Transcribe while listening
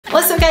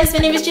guys, my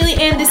name is Julie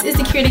and this is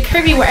the Curated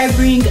Curvy, where I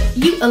bring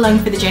you along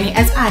for the journey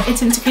as I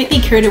attempt to create the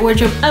curated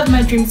wardrobe of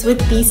my dreams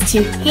with these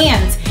two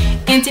hands.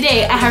 And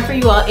today I have for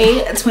you all a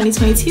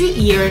 2022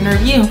 year in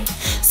review.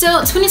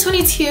 So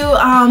 2022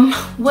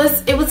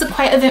 was a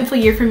quite eventful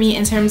year for me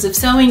in terms of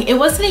sewing. It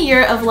wasn't a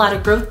year of a lot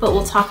of growth, but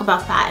we'll talk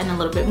about that in a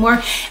little bit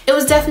more. It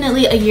was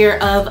definitely a year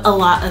of a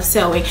lot of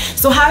sewing.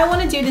 So how I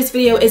want to do this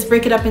video is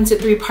break it up into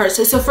three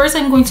parts. So first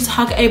I'm going to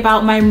talk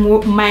about my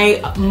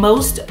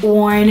most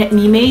worn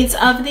knee-maids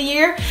of the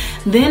year.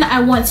 Then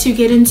I want to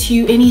get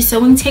into any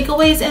sewing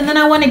takeaways, and then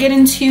I want to get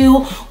into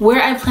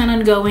where I plan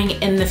on going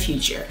in the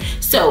future.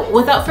 So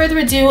without further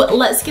ado,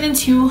 let's get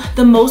into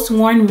the most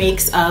worn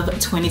makes of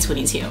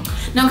 2022.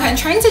 Now,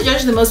 trying to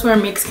judge the most worn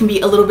makes can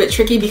be a little bit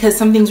tricky because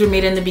some things were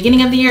made in the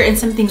beginning of the year and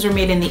some things were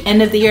made in the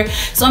end of the year.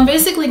 So I'm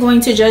basically going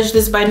to judge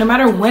this by no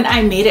matter when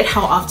I made it,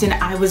 how often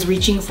I was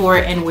reaching for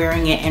it and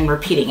wearing it and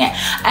repeating it.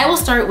 I will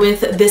start with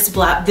this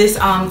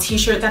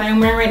t-shirt that I'm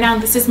wearing right now.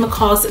 This is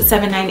McCall's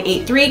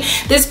 7983.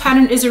 This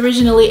pattern is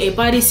originally a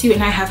bodysuit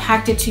and I have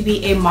hacked it to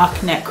be a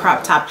mock neck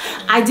crop top.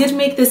 I did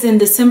make this in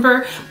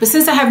December, but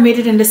since I have made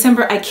it in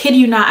December, I kid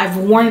you not, I've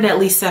worn it at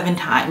least 7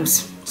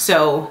 times.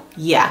 So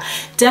yeah,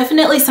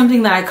 definitely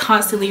something that I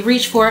constantly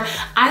reach for.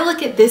 I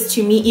look at this,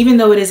 to me, even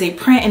though it is a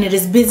print and it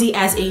is busy,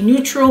 as a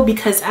neutral,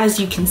 because as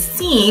you can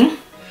see,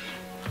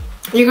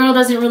 your girl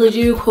doesn't really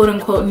do quote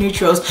unquote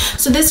neutrals.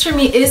 So this for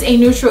me is a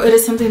neutral. It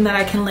is something that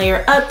I can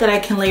layer up, that I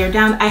can layer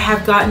down. I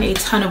have gotten a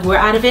ton of wear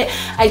out of it.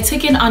 I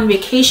took it on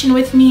vacation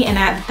with me, and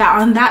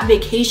on that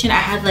vacation I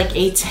had like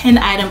a 10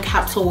 item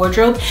capsule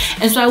wardrobe,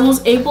 and so I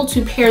was able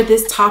to pair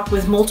this top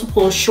with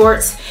multiple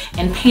shorts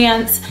and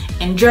pants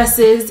and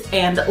dresses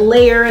and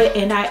layer it,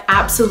 and I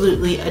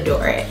absolutely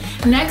adore it.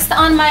 Next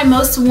on my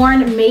most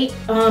worn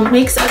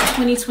makes of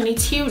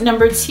 2022,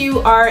 number 2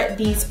 are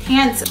these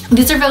pants.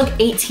 These are Vogue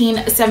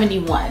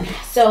 1871.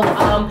 So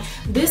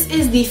this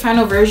is the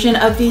final version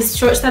of these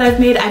shorts that I've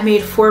made. I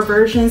made 4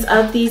 versions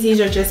of these.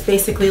 These are just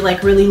basically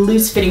like really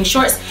loose fitting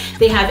shorts.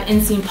 They have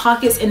inseam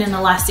pockets and an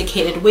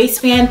elasticated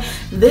waistband.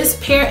 This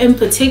pair in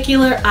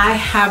particular, I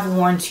have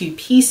worn 2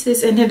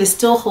 pieces and it is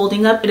still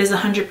holding up. It is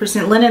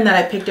 100% linen that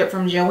I picked up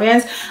from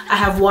Joann's. I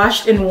have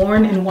washed and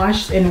worn and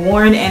washed and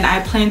worn, and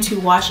I plan to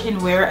wash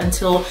and wear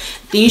until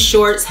these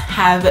shorts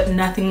have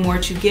nothing more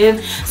to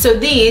give. So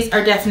these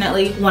are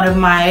definitely one of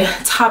my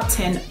top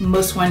 10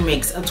 most worn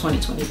makes of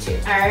 2022.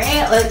 All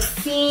right, let's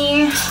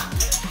see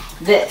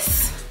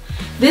this.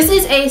 This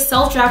is a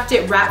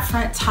self-drafted wrap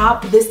front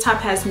top. This top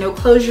has no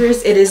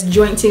closures. It is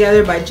joined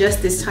together by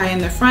just this tie in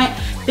the front,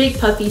 big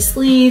puffy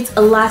sleeves,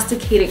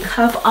 elasticated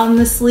cuff on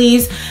the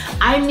sleeves.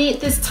 I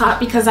made this top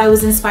because I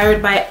was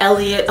inspired by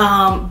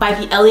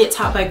the Elliot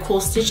top by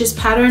Cool Stitches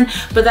pattern,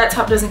 but that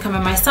top doesn't come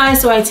in my size,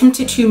 so I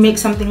attempted to make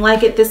something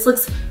like it. This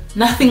looks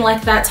nothing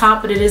like that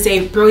top, but it is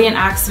a brilliant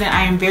accident.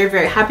 I am very,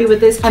 very happy with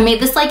this. I made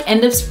this like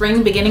end of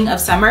spring, beginning of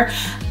summer,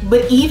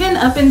 but even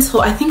up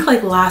until I think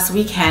like last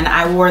weekend,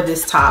 I wore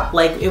this top.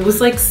 Like it was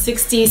like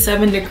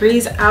 67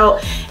 degrees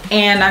out,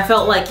 and I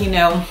felt like, you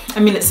know, I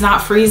mean, it's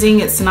not freezing,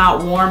 it's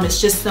not warm, it's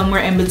just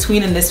somewhere in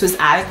between, and this was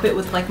adequate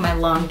with like my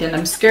long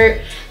denim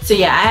skirt. So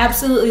yeah, I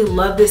absolutely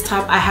love this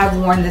top. I have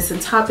worn this on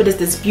top. It is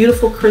this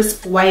beautiful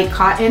crisp white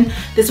cotton.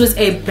 This was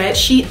a bed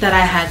sheet that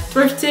I had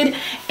thrifted,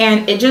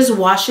 and it just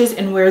washes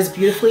and wears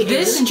beautifully.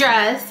 This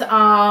dress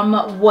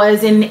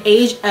was an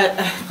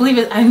I believe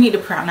it, I need to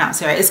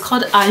pronounce it right. It's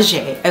called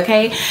Agé,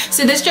 okay?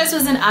 So this dress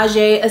was an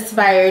Agé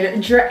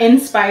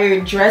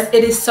inspired dress.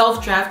 It is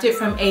self-drafted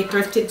from a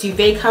thrifted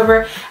duvet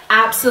cover.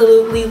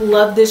 Absolutely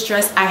love this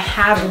dress. I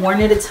have worn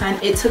it a ton.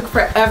 It took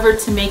forever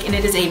to make, and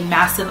it is a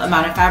massive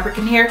amount of fabric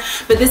in here,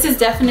 but this is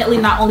definitely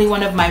not only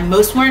one of my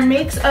most worn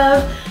makes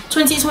of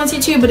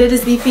 2022, but it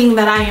is the thing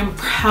that I am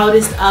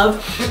proudest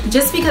of,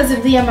 just because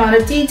of the amount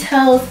of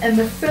details and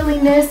the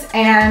frilliness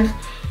and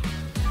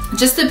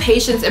just the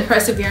patience and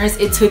perseverance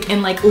it took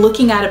in like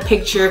looking at a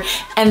picture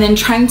and then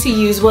trying to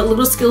use what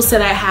little skill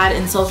set I had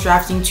in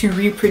self-drafting to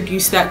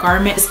reproduce that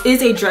garment. This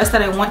is a dress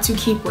that I want to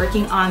keep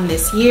working on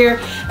this year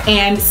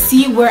and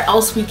see where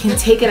else we can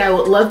take it. I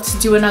would love to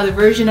do another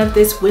version of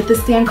this with a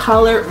stand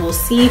collar. We'll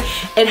see.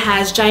 It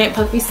has giant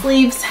puffy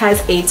sleeves,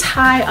 has a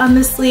tie on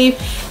the sleeve.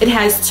 It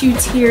has 2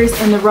 tiers,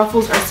 and the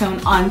ruffles are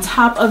sewn on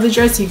top of the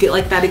dress. So you get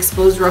like that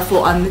exposed ruffle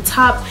on the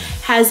top.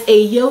 Has a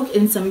yoke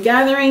and some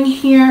gathering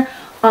here.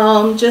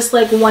 Just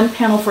like 1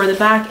 panel for the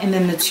back, and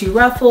then the 2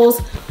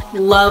 ruffles.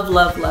 Love,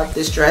 love, love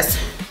this dress.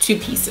 2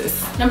 pieces.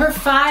 Number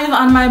 5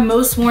 on my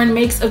most worn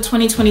makes of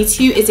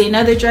 2022 is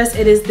another dress.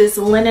 It is this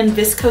linen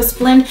viscose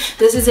blend.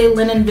 This is a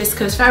linen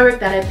viscose fabric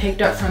that I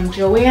picked up from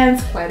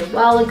Joann's quite a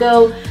while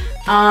ago.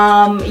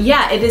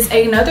 Yeah, it is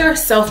another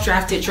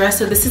self-drafted dress.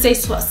 So this is a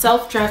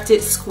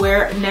self-drafted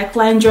square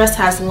neckline dress,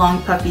 has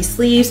long puffy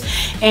sleeves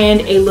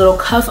and a little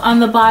cuff on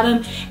the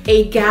bottom,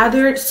 a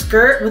gathered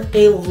skirt with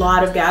a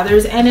lot of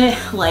gathers in it.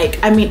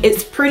 Like, I mean,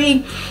 it's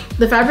pretty,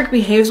 the fabric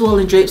behaves well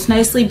and drapes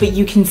nicely, but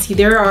you can see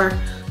there are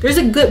there's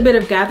a good bit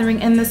of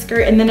gathering in the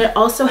skirt, and then it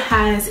also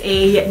has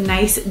a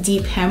nice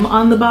deep hem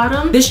on the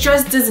bottom. This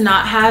dress does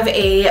not have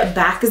a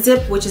back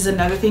zip, which is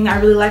another thing I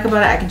really like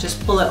about it. I can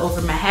just pull it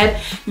over my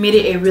head. Made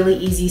it a really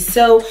easy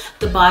sew.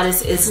 The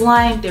bodice is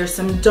lined. There's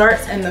some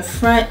darts in the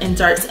front and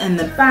darts in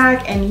the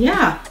back, and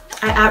yeah,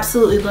 I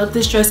absolutely love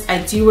this dress.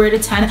 I do wear it a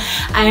ton.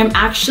 I am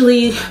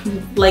actually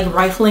like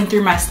rifling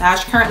through my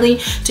stash currently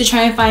to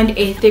try and find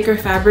a thicker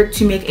fabric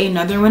to make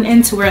another one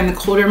in to wear in the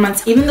colder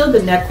months. Even though the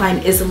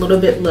neckline is a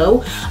little bit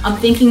low, I'm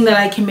thinking that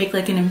I can make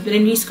like an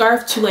infinity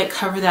scarf to like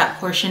cover that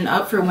portion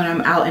up for when I'm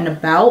out and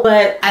about.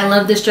 But I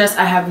love this dress.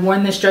 I have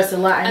worn this dress a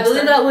lot. I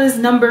believe that was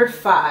number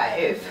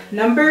 5.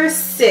 Number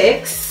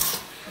 6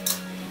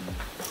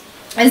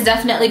 is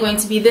definitely going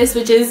to be this,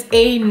 which is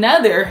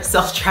another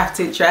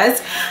self-drafted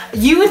dress.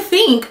 You would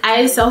think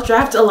I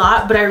self-draft a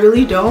lot, but I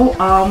really don't.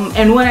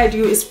 And what I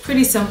do is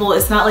pretty simple.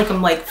 It's not like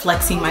I'm like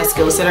flexing my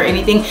skill set or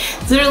anything.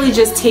 It's literally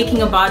just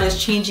taking a bodice,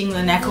 changing the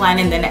neckline,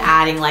 and then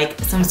adding like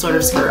some sort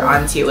of skirt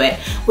onto it,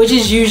 which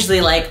is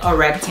usually like a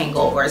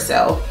rectangle or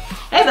so.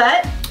 Hey,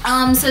 bud.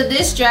 So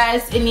this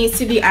dress, it needs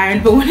to be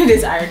ironed, but when it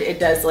is ironed, it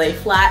does lay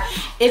flat.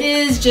 It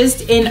is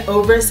just an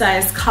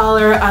oversized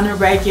collar on a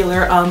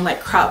regular like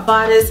crop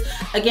bodice.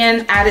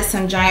 Again, added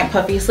some giant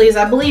puffy sleeves.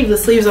 I believe the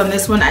sleeves on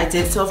this one I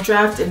did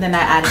self-draft, and then I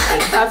added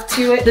a cuff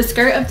to it. The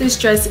skirt of this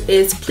dress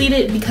is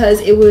pleated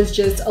because it was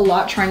just a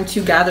lot trying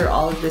to gather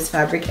all of this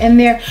fabric in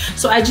there.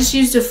 So I just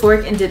used a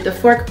fork and did the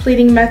fork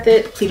pleating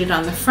method, pleated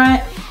on the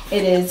front.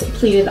 It is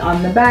pleated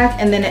on the back,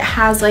 and then it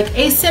has like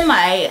a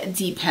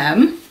semi-deep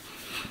hem.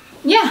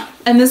 Yeah,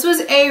 and this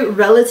was a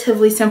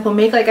relatively simple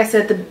make. Like I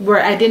said,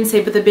 where I didn't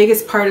say, but the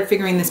biggest part of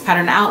figuring this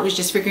pattern out was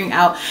just figuring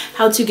out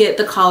how to get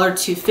the collar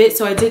to fit.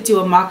 So I did do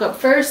a mock-up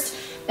first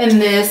in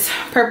this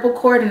purple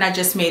cord, and I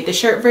just made the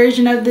shirt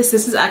version of this.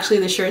 This is actually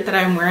the shirt that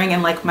I'm wearing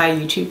in like my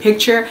YouTube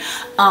picture.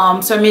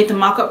 So I made the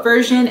mock-up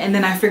version, and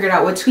then I figured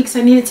out what tweaks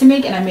I needed to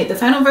make, and I made the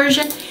final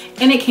version,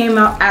 and it came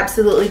out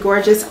absolutely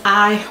gorgeous.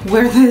 I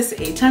wear this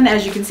a ton.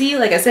 As you can see,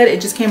 like I said, it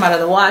just came out of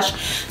the wash,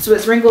 so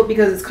it's wrinkled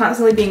because it's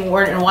constantly being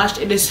worn and washed.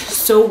 It is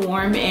so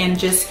warm and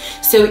just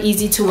so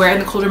easy to wear in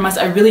the colder months.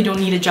 I really don't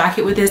need a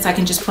jacket with this. I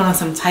can just put on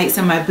some tights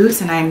and my boots,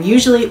 and I'm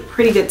usually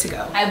pretty good to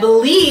go. I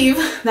believe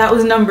that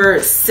was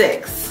number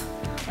 6.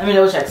 Let me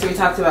double check. So we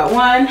talked about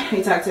 1,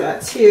 we talked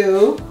about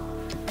 2,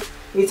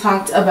 we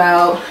talked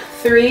about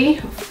 3,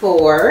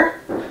 4.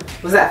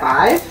 Was that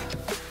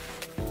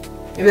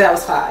 5? Maybe that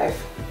was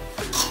 5.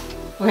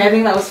 Okay, I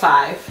think that was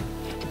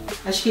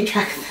 5. I should keep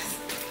track of this.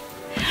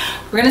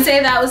 We're gonna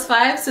say that was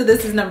 5, so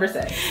this is number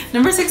 6.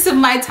 Number 6 of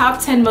my top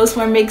 10 most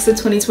worn makes of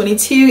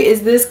 2022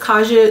 is this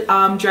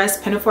Kaja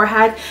dress pinafore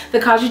hack. The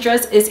Kaja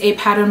dress is a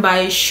pattern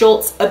by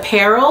Schultz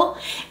Apparel,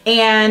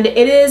 and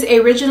it is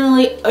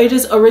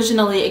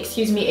originally,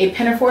 excuse me, a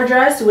pinafore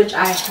dress, which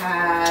I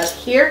have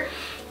here.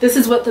 This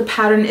is what the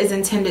pattern is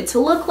intended to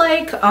look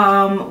like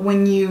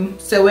when you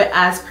sew it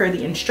as per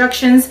the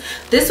instructions.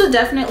 This would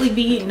definitely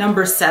be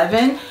number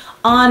 7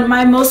 on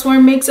my most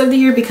worn makes of the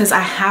year because I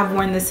have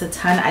worn this a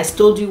ton. I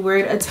still do wear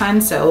it a ton,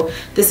 so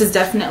this is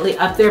definitely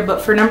up there.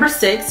 But for number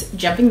 6,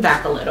 jumping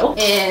back a little,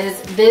 is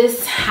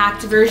this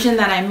hacked version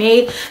that I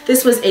made.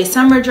 This was a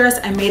summer dress.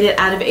 I made it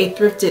out of a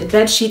thrifted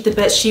bed sheet. The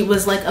bed sheet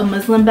was like a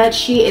muslin bed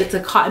sheet. It's a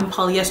cotton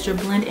polyester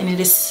blend, and it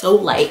is so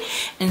light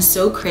and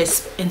so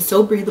crisp and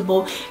so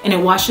breathable, and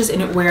it washes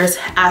and it wears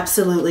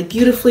absolutely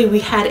beautifully. We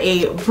had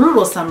a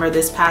brutal summer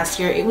this past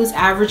year. It was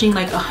averaging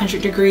like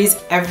 100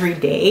 degrees every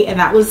day, and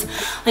that was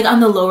like on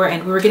the lower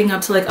end. We were getting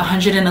up to like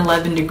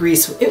 111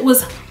 degrees, so it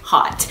was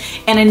hot,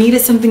 and I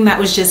needed something that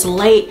was just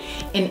light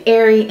and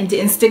airy and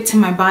didn't stick to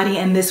my body,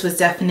 and this was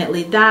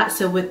definitely that.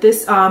 So with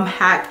this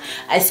hack,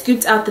 I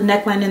scooped out the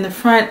neckline in the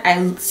front,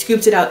 I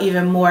scooped it out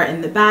even more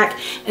in the back.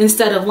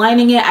 Instead of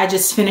lining it, I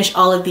just finished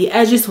all of the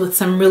edges with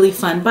some really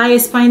fun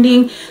bias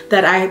binding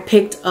that I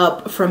picked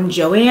up from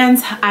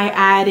Joann's. I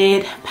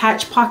added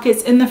patch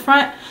pockets in the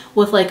front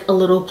with like a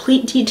little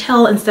pleat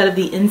detail instead of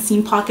the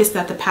inseam pockets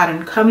that the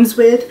pattern comes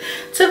with.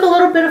 Took a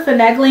little bit of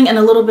finagling and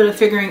a little bit of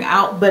figuring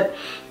out, but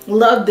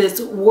love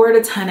this, wore it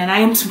a ton, and I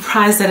am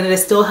surprised that it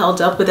is still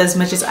held up with as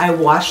much as I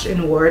washed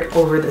and wore it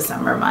over the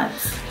summer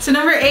months. So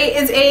number 8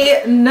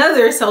 is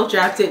another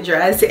self-drafted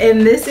dress,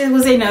 and this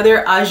was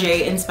another Auger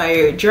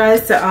inspired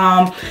dress.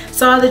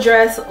 Saw the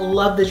dress,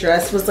 loved the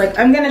dress, was like,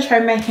 I'm gonna try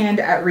my hand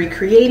at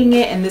recreating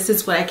it, and this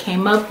is what I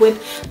came up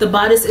with. The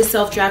bodice is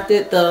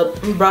self-drafted, the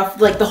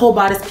rough, like the whole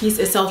bodice piece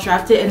is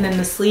self-drafted, and then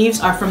the sleeves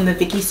are from the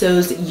Vicky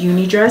Sews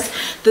uni dress.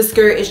 The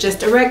skirt is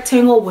just a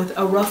rectangle with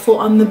a ruffle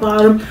on the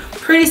bottom.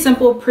 Pretty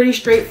simple, pretty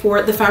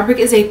straightforward. The fabric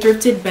is a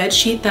thrifted bed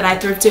sheet that I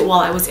thrifted while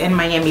I was in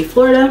Miami,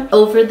 Florida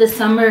over the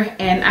summer,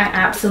 and I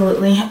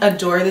absolutely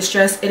adore this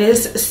dress. It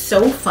is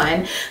so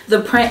fun. The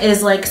print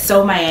is like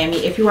so Miami.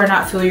 If you are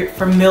not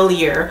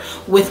familiar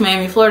with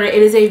Miami, Florida,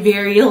 it is a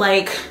very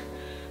like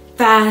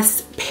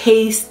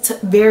fast-paced,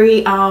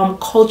 very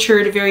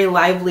cultured, very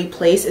lively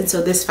place, and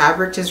so this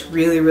fabric just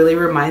really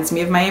reminds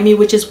me of Miami,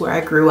 which is where I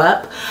grew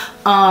up.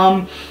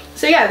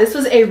 So yeah, this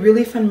was a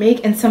really fun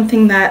make and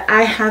something that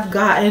I have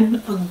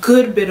gotten a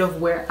good bit of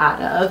wear out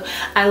of.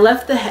 I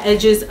left the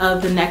edges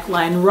of the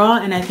neckline raw,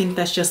 and I think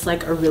that's just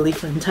like a really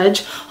fun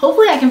touch.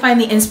 Hopefully I can find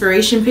the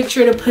inspiration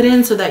picture to put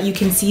in so that you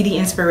can see the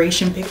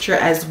inspiration picture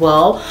as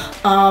well.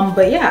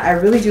 But yeah, I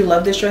really do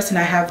love this dress and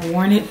I have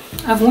worn it.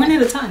 I've worn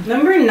it a ton.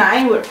 Number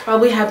 9 would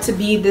probably have to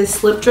be this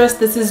slip dress.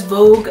 This is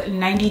Vogue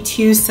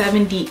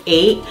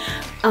 9278.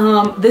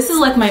 This is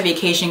like my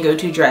vacation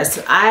go-to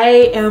dress.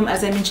 I am,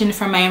 as I mentioned,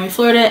 from Miami,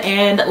 Florida,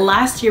 and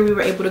last year we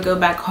were able to go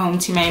back home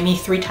to Miami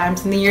 3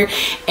 times in the year,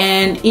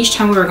 and each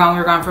time we were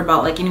gone for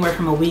about like anywhere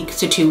from a week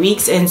to 2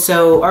 weeks. And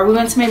so, or we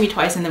went to Miami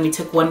twice and then we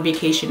took 1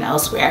 vacation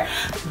elsewhere.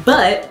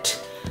 But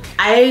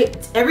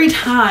every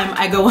time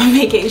I go on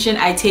vacation,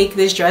 I take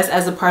this dress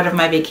as a part of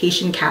my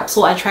vacation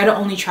capsule. I try to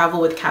only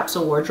travel with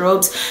capsule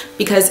wardrobes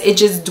because it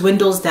just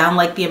dwindles down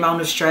like the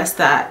amount of stress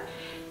that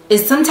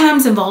is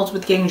sometimes involved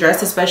with getting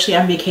dressed, especially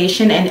on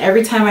vacation. And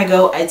every time I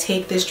go, I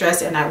take this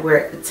dress and I wear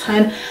it a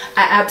ton.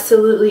 I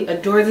absolutely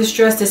adore this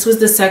dress. This was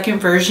the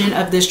second version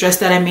of this dress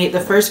that I made. The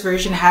first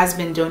version has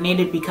been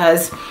donated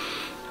because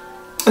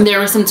there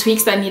were some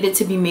tweaks that needed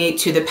to be made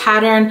to the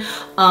pattern,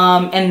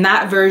 and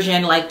that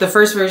version, like the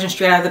first version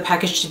straight out of the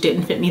package,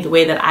 didn't fit me the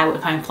way that I would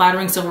find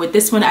flattering. So with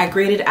this one, I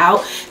graded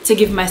out to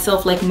give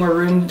myself like more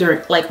room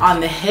like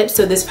on the hip,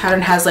 so this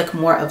pattern has like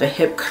more of a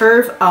hip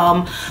curve.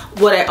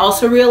 What I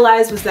also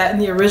realized was that in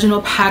the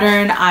original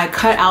pattern, I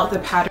cut out the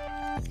pattern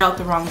out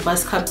the wrong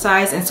bust cup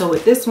size, and so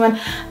with this one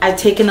I've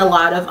taken a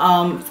lot of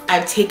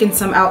I've taken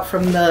some out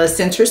from the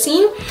center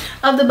seam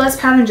of the bust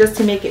pattern just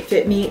to make it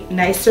fit me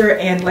nicer.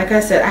 And like I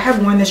said, I have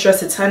worn this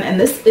dress a ton, and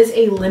this is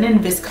a linen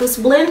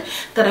viscose blend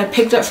that I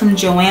picked up from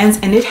Joann's,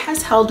 and it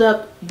has held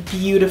up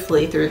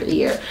beautifully through the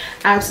year.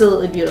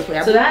 Absolutely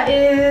beautifully. So that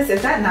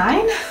is that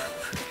 9?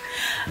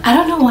 I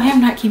don't know why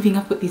I'm not keeping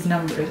up with these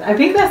numbers. I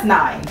think that's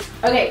 9.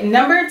 Okay,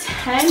 number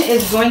 10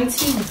 is going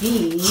to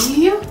be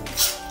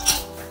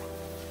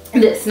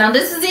this. Now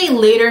this is a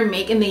later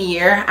make in the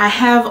year. I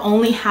have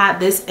only had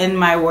this in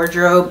my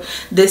wardrobe,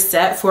 this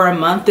set, for a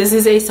month. This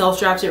is a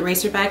self-drafted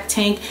racerback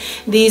tank.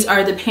 These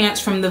are the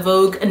pants from the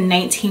Vogue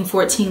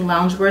 1914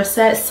 loungewear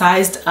set,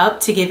 sized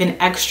up to give an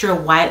extra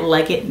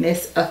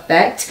wide-leggedness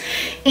effect.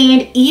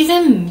 And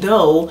even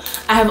though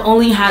I have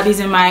only had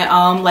these in my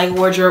like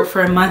wardrobe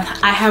for a month,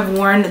 I have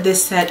worn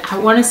this set, I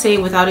want to say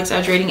without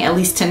exaggerating, at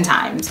least 10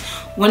 times.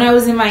 When I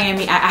was in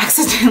Miami, I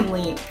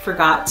accidentally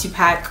forgot to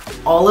pack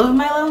all of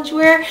my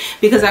loungewear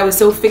because I was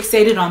so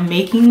fixated on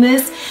making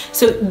this.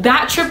 So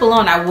that trip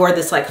alone, I wore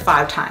this like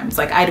 5 times.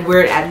 Like I'd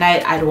wear it at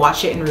night, I'd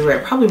wash it and rewear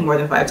it probably more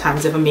than 5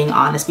 times if I'm being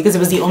honest, because it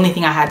was the only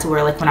thing I had to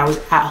wear like when I was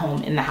at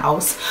home in the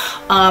house.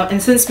 And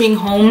since being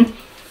home,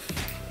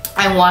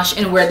 I wash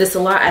and wear this a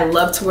lot. I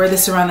love to wear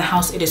this around the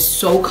house. It is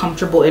so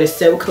comfortable. It is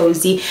so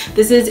cozy.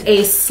 This is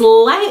a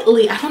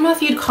slightly, I don't know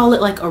if you'd call it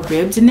like a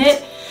ribbed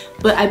knit,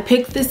 but I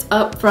picked this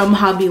up from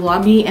Hobby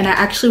Lobby and I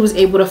actually was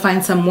able to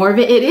find some more of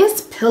it. It is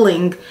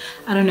pilling.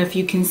 I don't know if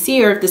you can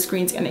see or if the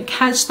screen's gonna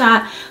catch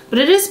that, but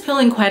it is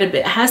pilling quite a bit.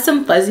 It has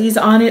some fuzzies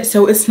on it,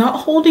 so it's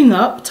not holding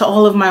up to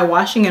all of my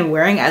washing and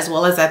wearing as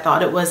well as I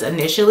thought it was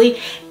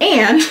initially.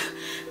 And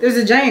there's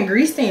a giant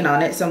grease stain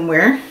on it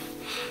somewhere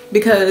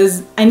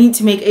because I need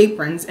to make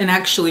aprons and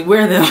actually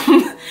wear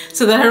them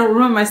so that I don't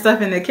ruin my stuff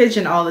in the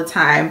kitchen all the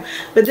time.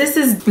 But this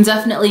has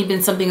definitely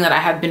been something that I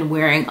have been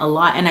wearing a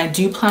lot, and I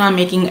do plan on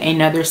making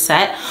another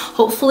set,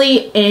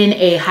 hopefully in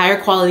a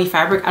higher quality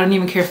fabric. I don't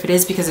even care if it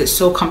is because it's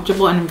so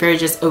comfortable and I'm very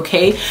just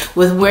okay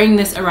with wearing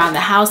this around the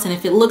house. And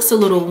if it looks a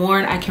little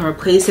worn, I can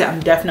replace it.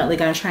 I'm definitely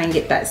gonna try and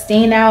get that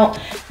stain out.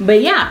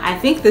 But yeah, I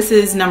think this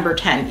is number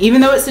 10,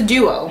 even though it's a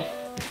duo.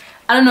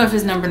 I don't know if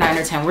it's number 9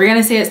 or 10. We're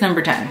gonna say it's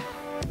number 10.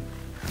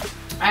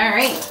 All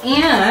right,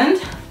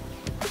 and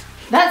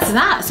that's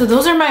that. So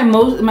those are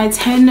my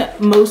 10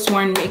 most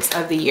worn makes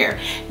of the year.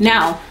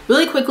 Now,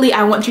 really quickly,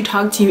 I want to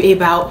talk to you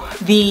about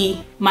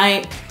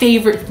my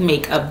favorite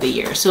make of the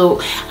year.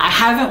 So I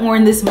haven't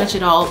worn this much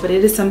at all, but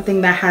it is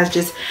something that has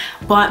just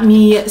brought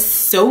me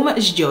so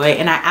much joy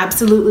and I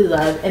absolutely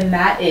love, and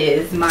that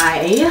is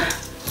my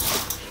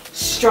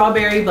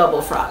strawberry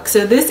bubble frock.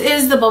 So this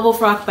is the bubble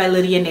frock by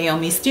Lydia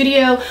Naomi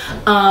Studio.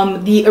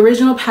 The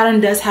original pattern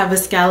does have a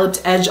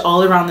scalloped edge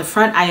all around the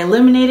front. I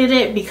eliminated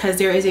it because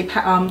there is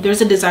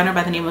there's a designer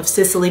by the name of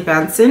Cicely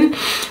Banson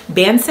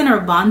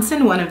or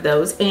Bonson, one of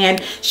those,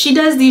 and she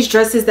does these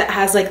dresses that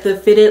has like the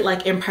fitted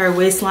like empire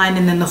waistline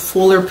and then the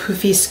fuller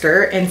poofy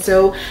skirt. And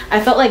so I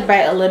felt like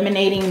by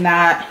eliminating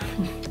that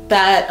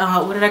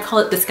what did I call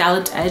it, the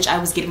scalloped edge, I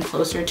was getting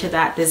closer to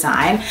that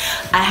design.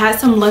 I had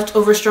some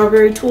leftover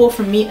strawberry tulle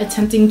from me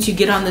attempting to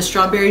get on the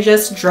strawberry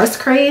dress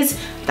craze.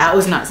 That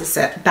was not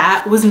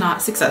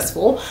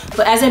successful.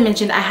 But as I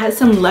mentioned, I had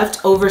some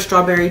leftover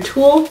strawberry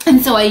tulle,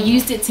 and so I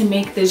used it to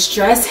make this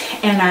dress,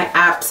 and I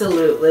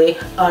absolutely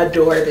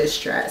adore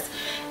this dress.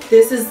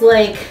 This is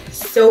like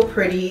so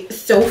pretty,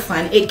 so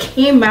fun. It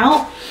came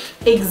out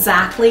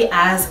exactly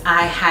as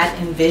I had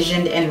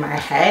envisioned in my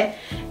head,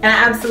 and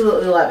I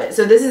absolutely love it.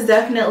 So this is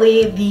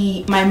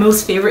definitely my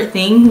most favorite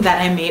thing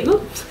that I made.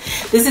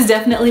 Oops. This is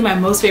definitely my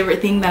most favorite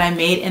thing that I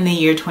made in the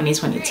year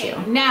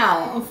 2022.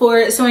 Now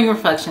for sewing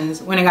reflections,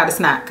 when I got a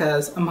snack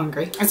because I'm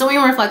hungry. Sewing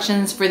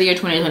reflections for the year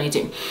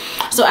 2022.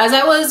 So as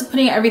I was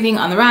putting everything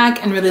on the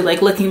rack and really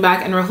like looking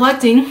back and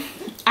reflecting,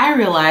 I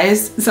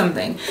realized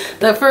something,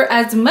 that for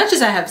as much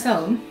as I have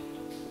sewn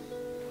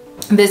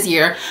this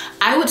year,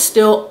 I would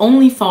still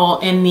only fall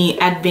in the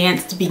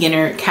advanced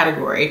beginner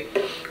category,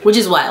 which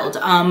is wild.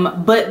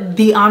 But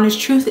the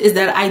honest truth is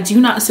that I do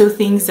not sew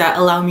things that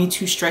allow me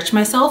to stretch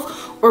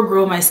myself or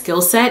grow my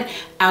skill set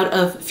out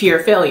of fear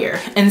of failure.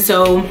 And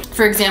so,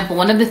 for example,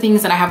 one of the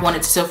things that I have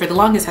wanted to sew for the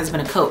longest has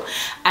been a coat.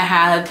 I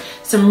have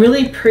some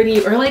really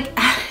pretty, or like,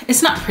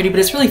 it's not pretty, but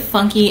it's really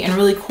funky and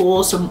really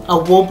cool, a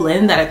wool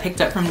blend that I picked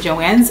up from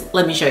Joann's.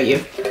 Let me show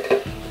you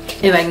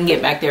if I can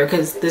get back there,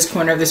 because this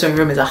corner of the sewing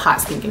room is a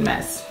hot stinking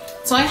mess.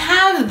 So I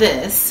have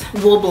this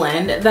wool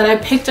blend that I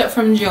picked up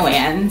from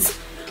Joann's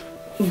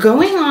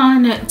going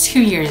on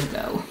 2 years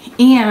ago.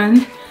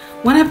 And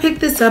when I picked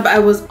this up, I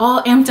was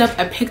all amped up.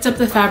 I picked up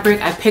the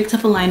fabric, I picked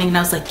up a lining, and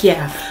I was like,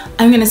 yeah,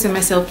 I'm gonna sew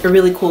myself a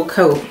really cool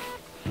coat.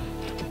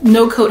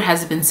 No coat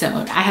has been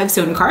sewn. I have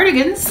sewn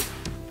cardigans,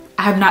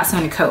 I have not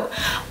sewn a coat.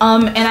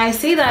 And I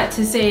say that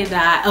to say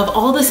that of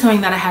all the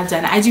sewing that I have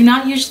done, I do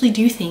not usually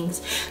do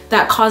things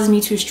that cause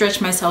me to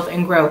stretch myself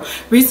and grow.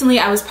 Recently,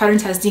 I was pattern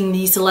testing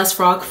the Celeste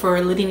frock for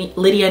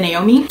Lydia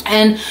Naomi.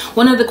 And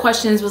one of the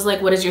questions was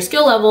like, what is your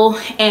skill level?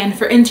 And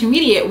for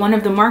intermediate, one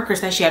of the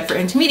markers that she had for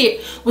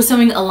intermediate was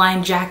sewing a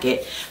lined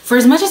jacket. For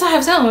as much as I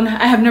have sewn,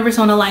 I have never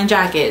sewn a lined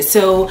jacket.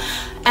 So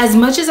as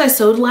much as I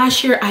sewed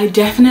last year, I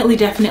definitely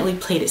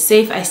played it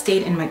safe. I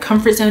stayed in my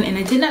comfort zone and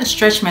I did not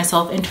stretch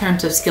myself in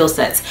terms of skill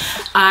sets.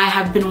 I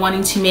have been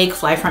wanting to make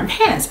fly front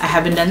pants. I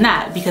haven't done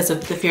that because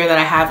of the fear that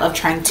I have of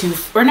trying to,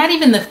 or not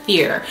even the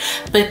fear,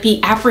 but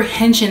the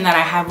apprehension that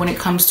I have when it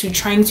comes to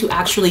trying to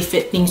actually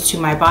fit things to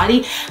my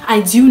body.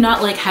 I do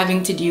not like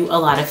having to do a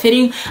lot of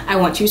fitting. I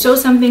want to sew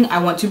something,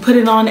 I want to put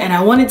it on, and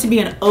I want it to be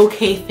an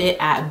okay fit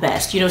at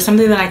best. You know,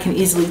 something that I can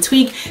easily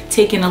tweak,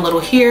 take in a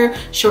little here,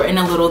 shorten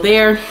a little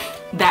there.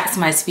 That's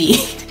my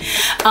speed.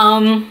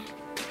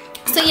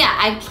 So yeah,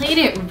 I played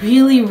it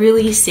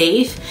really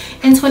safe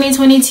in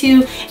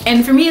 2022.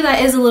 And for me,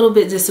 that is a little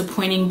bit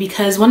disappointing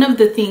because one of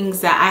the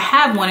things that I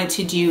have wanted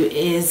to do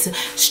is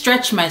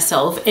stretch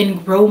myself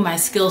and grow my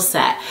skill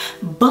set,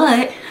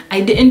 but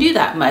I didn't do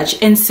that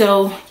much. And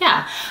so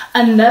yeah,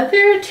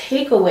 another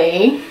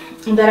takeaway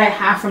that I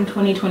have from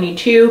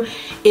 2022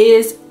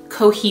 is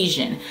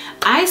cohesion.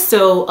 I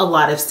sew a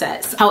lot of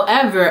sets.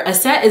 However, a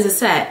set is a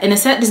set, and a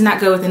set does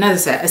not go with another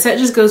set. A set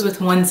just goes with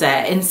one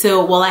set. And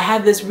so while I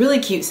have this really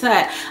cute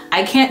set,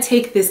 I can't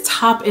take this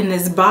top and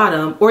this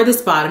bottom, or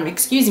this bottom,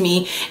 excuse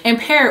me, and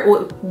pair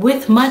it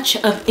with much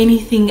of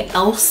anything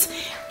else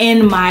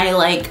in my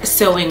like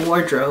sewing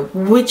wardrobe,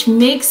 which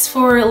makes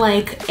for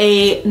like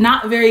a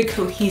not very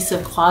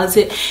cohesive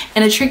closet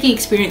and a tricky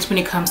experience when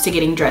it comes to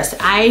getting dressed.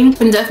 I'm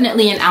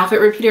definitely an outfit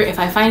repeater. If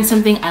I find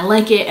something, I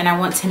like it and I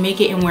want to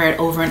make it and wear it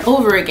over and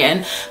over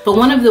again. But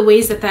one of the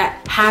ways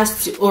that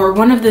has to, or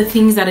one of the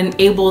things that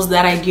enables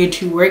that idea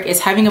to work is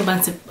having a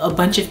bunch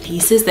of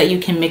pieces that you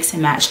can mix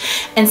and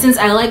match. And since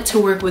I like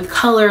to work with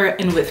color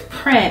and with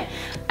print,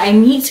 I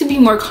need to be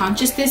more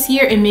conscious this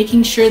year in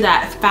making sure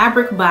that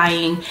fabric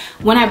buying,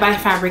 when I buy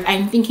fabric,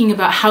 I'm thinking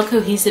about how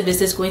cohesive is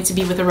this going to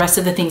be with the rest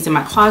of the things in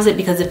my closet,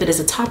 because if it is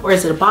a top or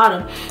is it a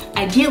bottom,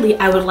 ideally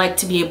I would like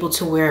to be able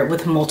to wear it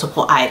with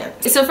multiple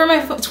items. So for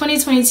my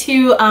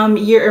 2022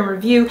 year in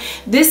review,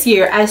 this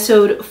year I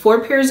sewed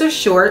 4 pairs of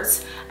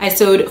shorts, I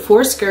sewed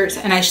 4 skirts,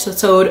 and I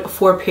sewed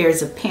 4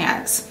 pairs of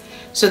pants.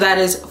 So that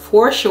is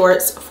 4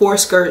 shorts, 4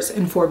 skirts,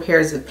 and 4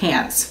 pairs of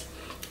pants.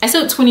 I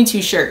sewed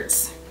 22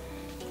 shirts.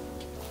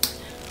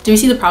 Do you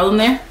see the problem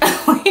there?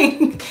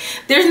 Like,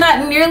 there's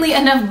not nearly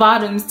enough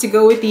bottoms to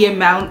go with the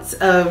amounts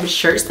of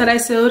shirts that I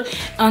sewed.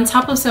 On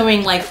top of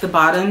sewing like the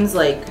bottoms,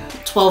 like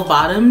 12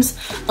 bottoms,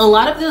 a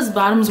lot of those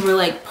bottoms were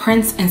like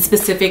prints and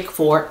specific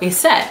for a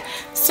set.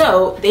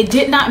 So they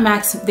did not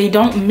match, they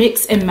don't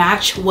mix and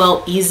match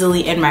well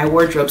easily in my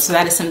wardrobe. So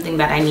that is something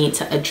that I need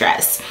to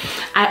address.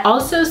 I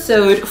also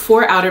sewed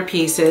 4 outer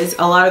pieces.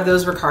 A lot of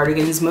those were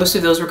cardigans, most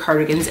of those were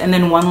cardigans, and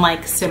then 1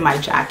 like semi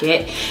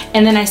jacket.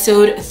 And then I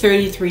sewed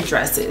 33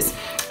 dresses.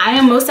 I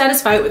am most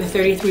satisfied with the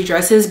 33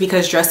 dresses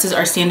because dresses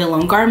are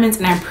standalone garments,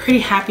 and I'm pretty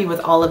happy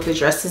with all of the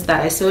dresses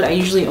that I sewed. I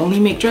usually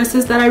only make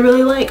dresses that I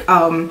really like.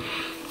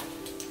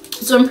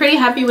 So I'm pretty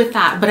happy with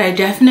that, but I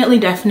definitely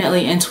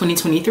in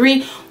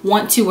 2023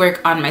 want to work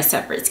on my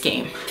separates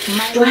game.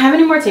 Do I have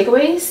any more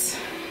takeaways?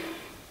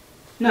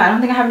 No, I don't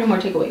think I have any more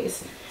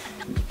takeaways.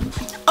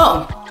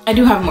 Oh, I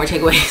do have more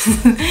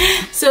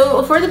takeaways.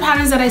 So for the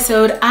patterns that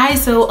I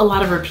sew a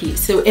lot of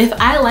repeats. So if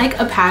I like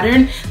a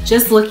pattern,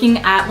 just looking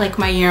at like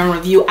my year in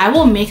review, I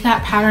will make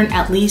that pattern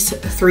at least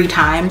 3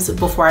 times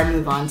before I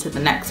move on to the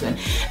next one.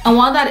 And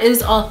while that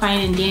is all fine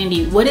and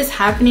dandy, what is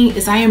happening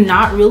is I am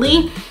not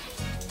really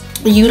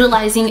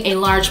utilizing a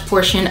large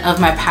portion of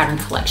my pattern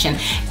collection.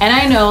 And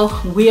I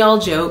know we all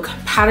joke,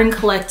 pattern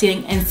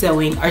collecting and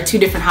sewing are two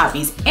different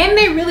hobbies, and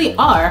they really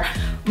are,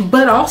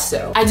 but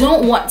also I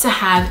don't want to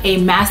have a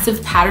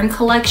massive pattern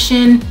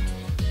collection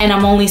and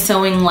I'm only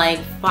sewing like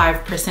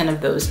 5%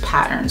 of those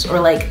patterns or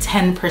like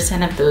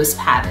 10% of those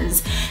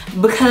patterns,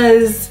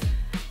 because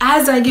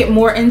as I get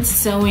more into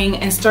sewing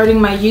and starting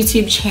my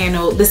YouTube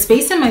channel, the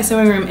space in my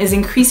sewing room is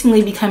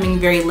increasingly becoming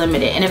very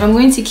limited. And if I'm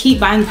going to keep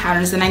buying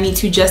patterns, then I need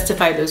to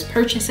justify those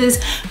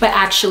purchases by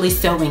actually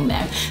sewing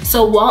them.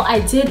 So while I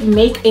did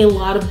make a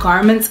lot of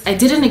garments, I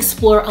didn't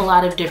explore a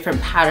lot of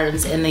different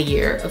patterns in the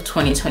year of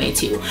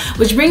 2022,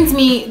 which brings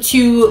me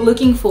to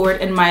looking forward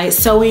in my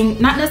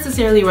sewing, not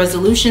necessarily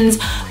resolutions,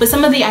 but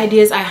some of the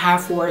ideas I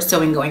have for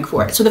sewing going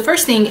forward. So the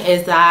first thing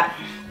is that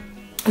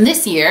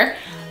this year,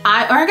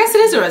 I guess it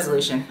is a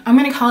resolution. I'm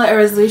gonna call it a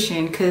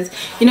resolution because,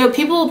 you know,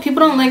 people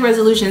don't like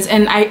resolutions,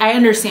 and I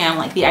understand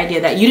like the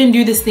idea that you didn't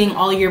do this thing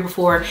all year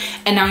before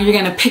and now you're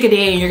gonna pick a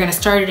day and you're gonna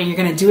start it and you're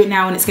gonna do it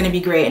now and it's gonna be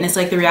great. And it's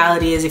like, the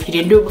reality is if you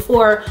didn't do it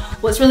before,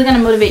 what's really gonna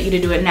motivate you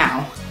to do it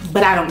now?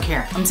 But I don't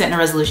care, I'm setting a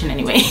resolution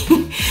anyway.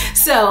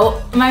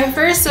 So my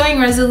first sewing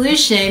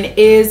resolution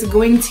is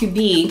going to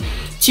be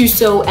to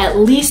sew at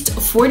least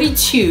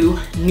 42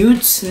 new,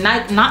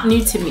 not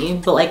new to me,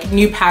 but like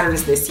new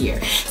patterns this year.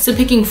 So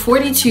picking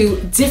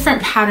 42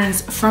 different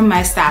patterns from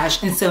my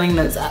stash and sewing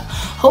those up.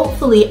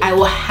 Hopefully I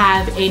will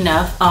have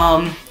enough,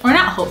 or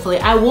not hopefully,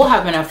 I will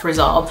have enough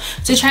resolve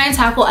to try and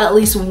tackle at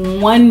least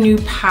one new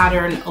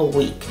pattern a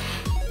week.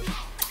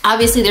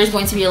 Obviously there's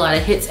going to be a lot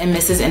of hits and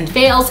misses and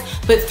fails,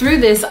 but through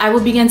this I will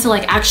begin to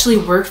like actually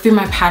work through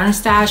my pattern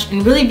stash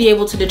and really be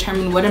able to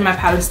determine what in my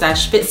pattern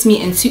stash fits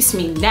me and suits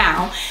me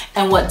now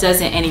and what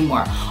doesn't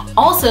anymore.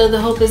 Also, the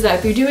hope is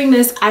that through doing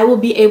this, I will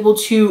be able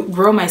to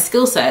grow my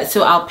skill set.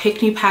 So I'll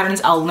pick new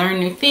patterns, I'll learn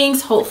new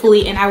things,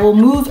 hopefully, and I will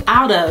move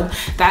out of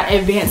that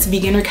advanced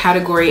beginner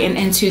category and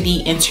into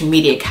the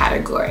intermediate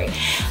category.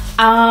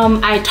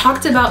 I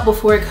talked about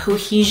before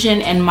cohesion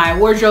in my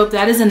wardrobe.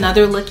 That is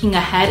another looking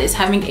ahead, is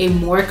having a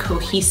more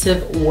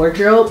cohesive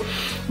wardrobe.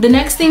 The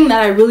next thing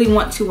that I really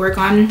want to work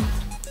on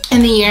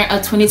in the year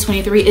of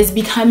 2023 is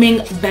becoming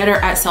better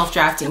at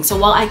self-drafting. So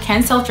while I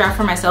can self-draft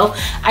for myself,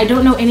 I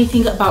don't know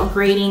anything about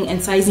grading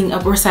and sizing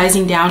up or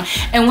sizing down.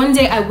 And one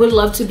day I would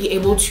love to be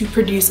able to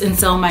produce and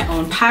sell my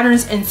own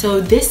patterns. And so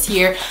this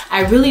year,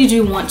 I really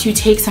do want to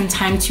take some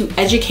time to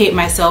educate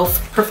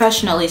myself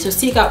professionally. So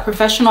seek out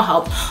professional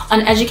help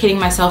on educating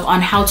myself on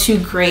how to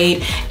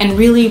grade and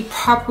really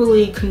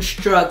properly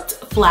construct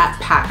flat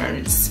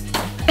patterns.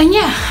 And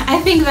yeah,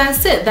 I think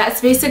that's it. That's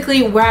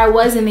basically where I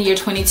was in the year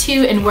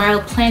 22 and where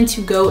I plan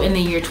to go in the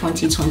year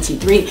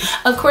 2023.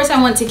 Of course,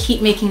 I want to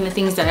keep making the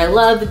things that I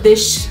love.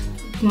 This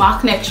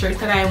mock neck shirt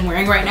that I am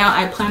wearing right now,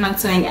 I plan on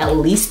sewing at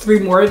least 3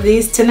 more of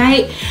these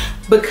tonight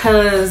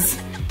because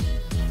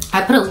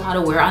I put a lot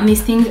of wear on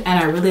these things and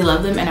I really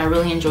love them and I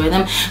really enjoy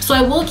them. So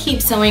I will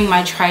keep sewing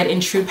my tried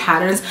and true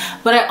patterns,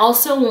 but I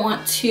also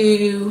want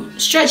to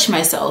stretch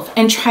myself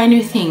and try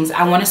new things.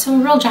 I want to sew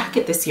a real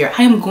jacket this year.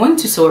 I am going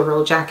to sew a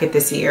real jacket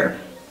this year.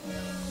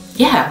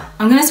 Yeah,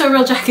 I'm gonna sew a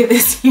real jacket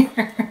this year.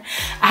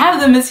 I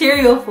have the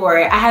material for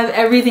it. I have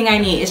everything I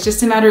need. It's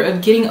just a matter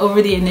of getting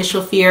over the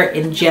initial fear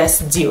and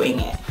just doing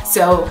it.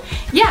 So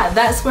yeah,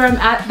 that's where I'm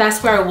at.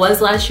 That's where I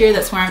was last year.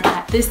 That's where I'm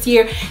at this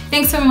year.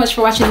 Thanks so much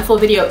for watching the full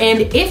video.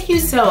 And if you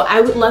sew,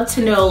 I would love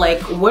to know,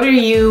 like, what are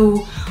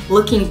you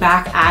looking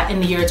back at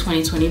in the year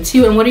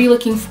 2022 and what are you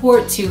looking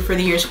forward to for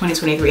the year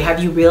 2023?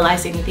 Have you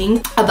realized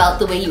anything about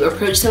the way you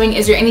approach sewing?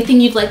 Is there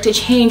anything you'd like to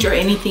change or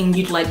anything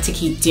you'd like to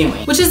keep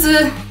doing? Which is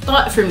a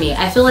thought for me.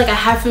 I feel like I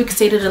have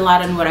fixated a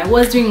lot on what I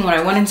was doing, what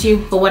I wanted to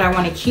do, but what I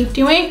want to keep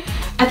doing.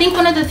 I think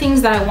one of the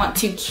things that I want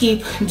to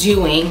keep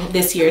doing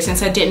this year,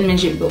 since I didn't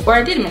mention it before,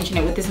 I did mention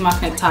it with this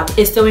mock neck top,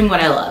 is sewing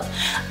what I love.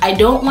 I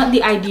don't want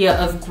the idea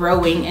of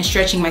growing and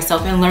stretching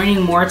myself and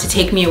learning more to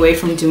take me away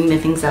from doing the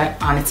things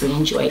that I honestly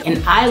enjoy.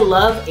 And I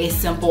love a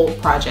simple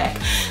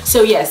project.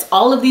 So yes,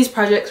 all of these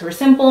projects were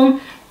simple.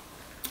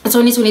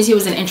 2022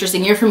 was an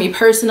interesting year for me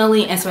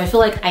personally, and so I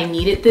feel like I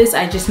needed this.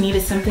 I just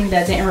needed something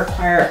that didn't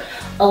require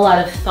a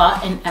lot of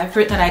thought and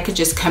effort, that I could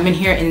just come in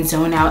here and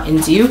zone out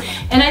and do,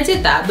 and I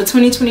did that. But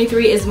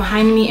 2023 is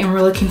behind me and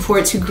we're looking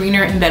forward to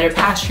greener and better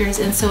pastures,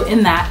 and so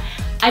in that,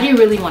 I do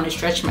really want to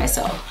stretch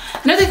myself.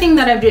 Another thing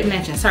that I didn't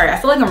mention, sorry, I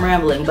feel like I'm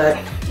rambling, but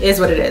it is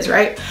what it is,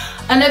 right?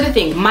 Another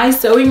thing, my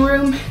sewing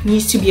room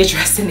needs to be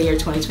addressed in the year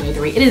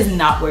 2023. It is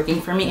not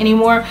working for me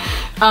anymore.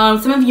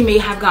 Some of you may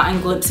have gotten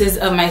glimpses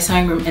of my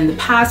sewing room in the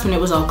past when it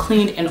was all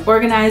cleaned and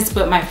organized,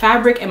 but my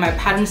fabric and my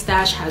pattern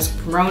stash has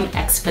grown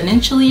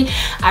exponentially.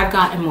 I've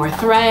gotten more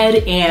thread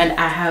and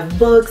I have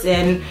books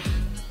and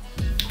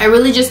I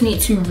really just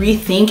need to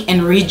rethink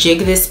and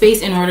rejig this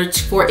space in order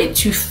for it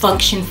to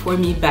function for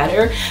me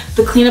better.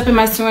 The cleanup in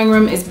my sewing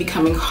room is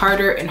becoming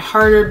harder and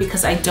harder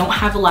because I don't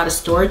have a lot of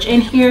storage in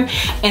here,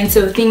 and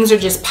so things are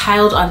just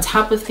piled on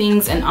top of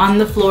things and on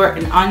the floor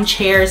and on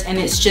chairs, and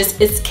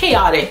it's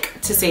chaotic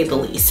to say the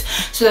least.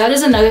 So that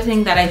is another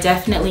thing that I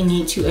definitely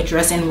need to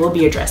address and will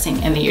be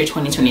addressing in the year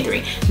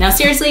 2023. Now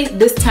seriously,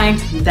 this time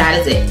that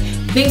is it.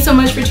 Thanks so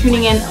much for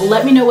tuning in.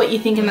 Let me know what you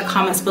think in the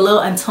comments below.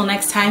 Until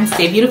next time,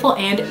 stay beautiful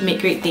and make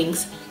great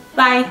things.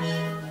 Bye.